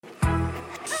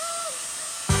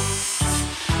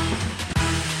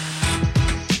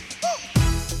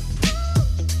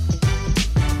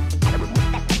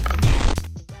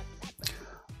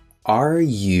Are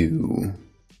you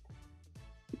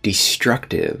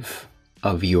destructive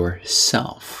of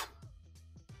yourself?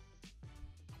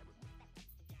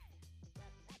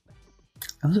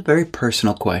 That was a very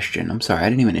personal question. I'm sorry, I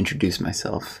didn't even introduce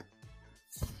myself.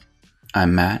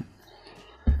 I'm Matt.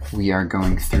 We are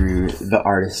going through The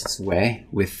Artist's Way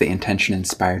with the Intention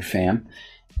Inspired fam,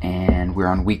 and we're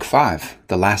on week 5,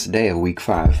 the last day of week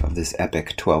 5 of this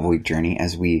epic 12-week journey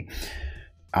as we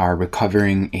are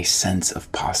recovering a sense of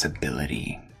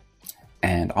possibility.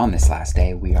 And on this last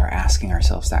day, we are asking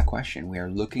ourselves that question. We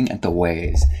are looking at the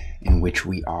ways in which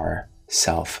we are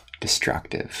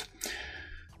self-destructive,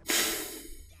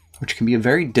 which can be a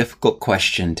very difficult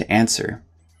question to answer,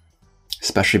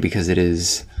 especially because it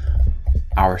is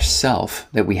ourself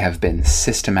that we have been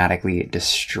systematically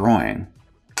destroying,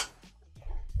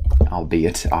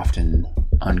 albeit often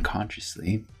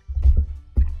unconsciously.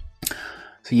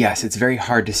 So yes, it's very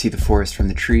hard to see the forest from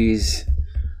the trees,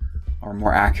 or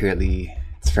more accurately,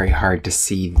 it's very hard to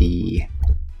see the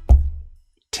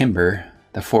timber,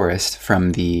 the forest,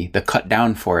 from the cut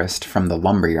down forest from the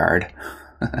lumberyard.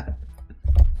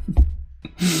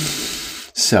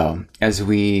 So, as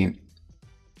we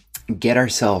get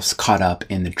ourselves caught up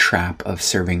in the trap of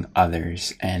serving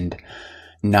others and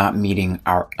not meeting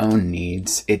our own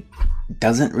needs, it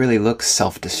doesn't really look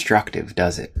self-destructive,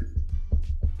 does it?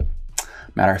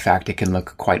 Matter of fact, it can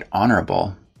look quite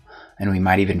honorable, and we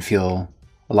might even feel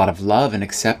a lot of love and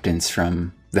acceptance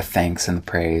from the thanks and the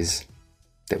praise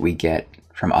that we get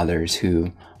from others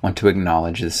who want to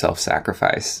acknowledge the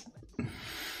self-sacrifice.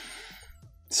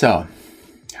 So,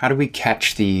 how do we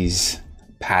catch these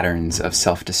patterns of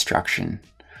self-destruction?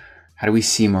 How do we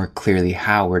see more clearly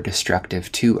how we're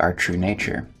destructive to our true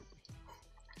nature?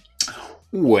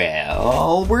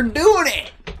 Well, we're doing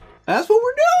it! That's what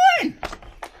we're doing!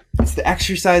 It's the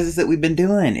exercises that we've been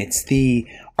doing. It's the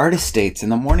artist states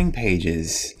and the morning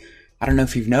pages. I don't know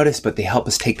if you've noticed, but they help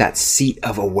us take that seat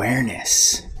of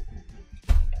awareness.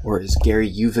 Or as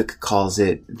Gary Uvik calls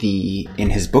it in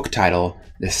his book title,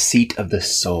 the seat of the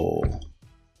soul,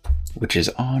 which is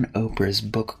on Oprah's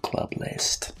book club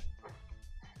list.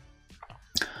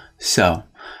 So,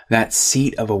 that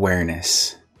seat of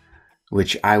awareness,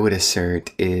 which I would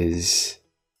assert is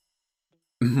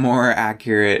more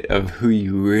accurate of who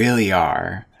you really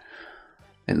are,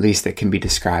 at least that can be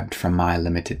described from my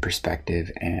limited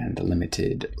perspective and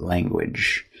limited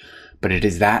language. But it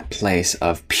is that place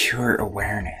of pure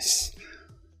awareness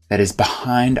that is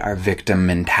behind our victim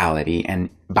mentality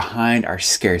and behind our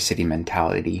scarcity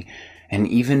mentality and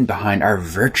even behind our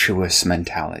virtuous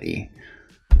mentality.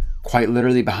 Quite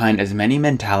literally behind as many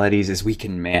mentalities as we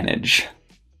can manage.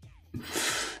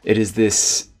 It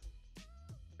is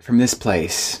from this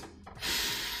place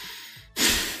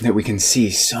that we can see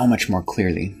so much more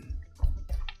clearly.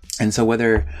 And so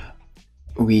whether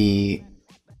we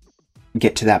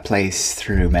get to that place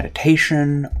through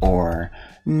meditation or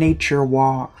nature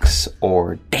walks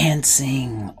or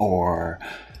dancing or,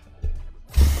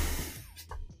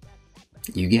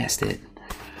 you guessed it,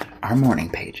 our morning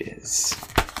pages.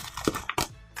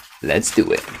 Let's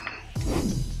do it.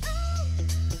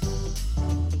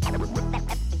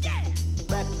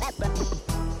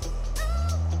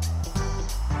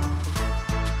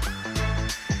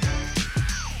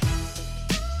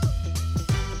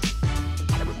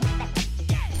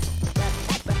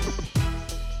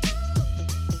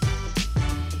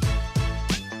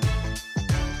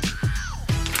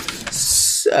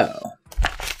 So,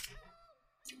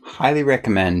 highly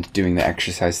recommend doing the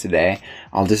exercise today.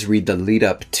 I'll just read the lead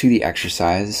up to the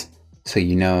exercise so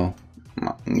you know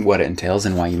what it entails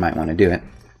and why you might want to do it.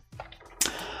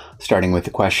 Starting with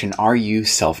the question, are you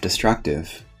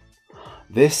self-destructive?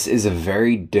 This is a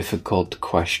very difficult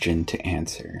question to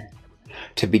answer.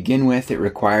 To begin with, it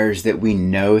requires that we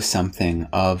know something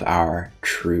of our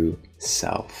true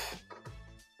self.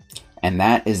 And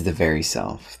that is the very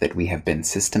self that we have been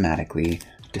systematically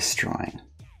destroying.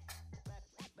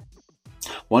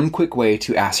 One quick way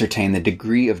to ascertain the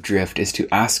degree of drift is to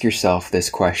ask yourself this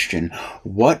question: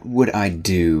 what would I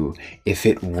do if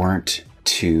it weren't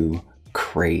too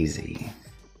crazy?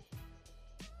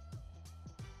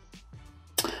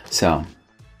 So,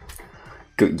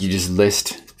 you just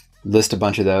list a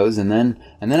bunch of those and then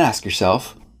ask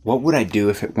yourself, what would I do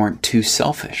if it weren't too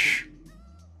selfish?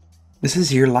 This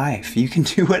is your life. You can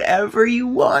do whatever you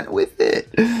want with it.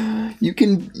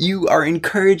 You are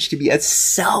encouraged to be as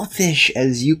selfish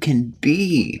as you can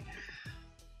be.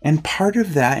 And part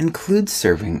of that includes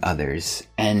serving others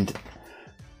and,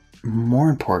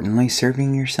 more importantly,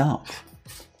 serving yourself.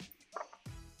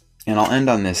 And I'll end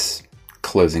on this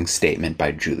closing statement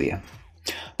by Julia.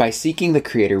 By seeking the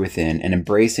Creator within and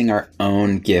embracing our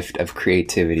own gift of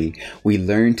creativity, we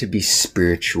learn to be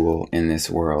spiritual in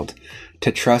this world,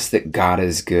 to trust that God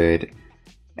is good,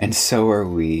 and so are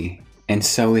we, and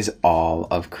so is all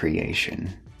of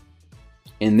creation.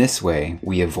 In this way,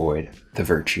 we avoid the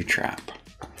virtue trap.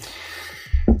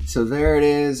 So there it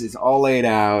is. It's all laid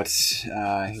out.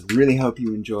 I really hope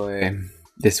you enjoy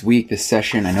this week, this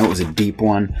session. I know it was a deep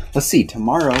one. Let's see.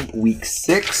 Tomorrow, week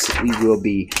 6, we will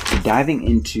be diving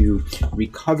into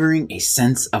recovering a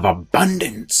sense of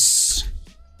abundance.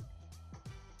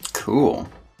 Cool.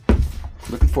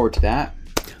 Looking forward to that.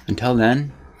 Until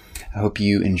then, I hope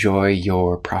you enjoy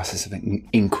your process of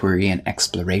inquiry and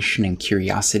exploration and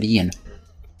curiosity and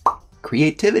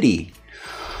creativity.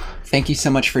 Thank you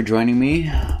so much for joining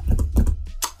me.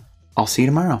 I'll see you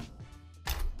tomorrow.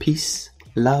 Peace,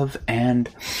 love, and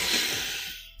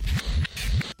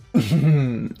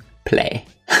play.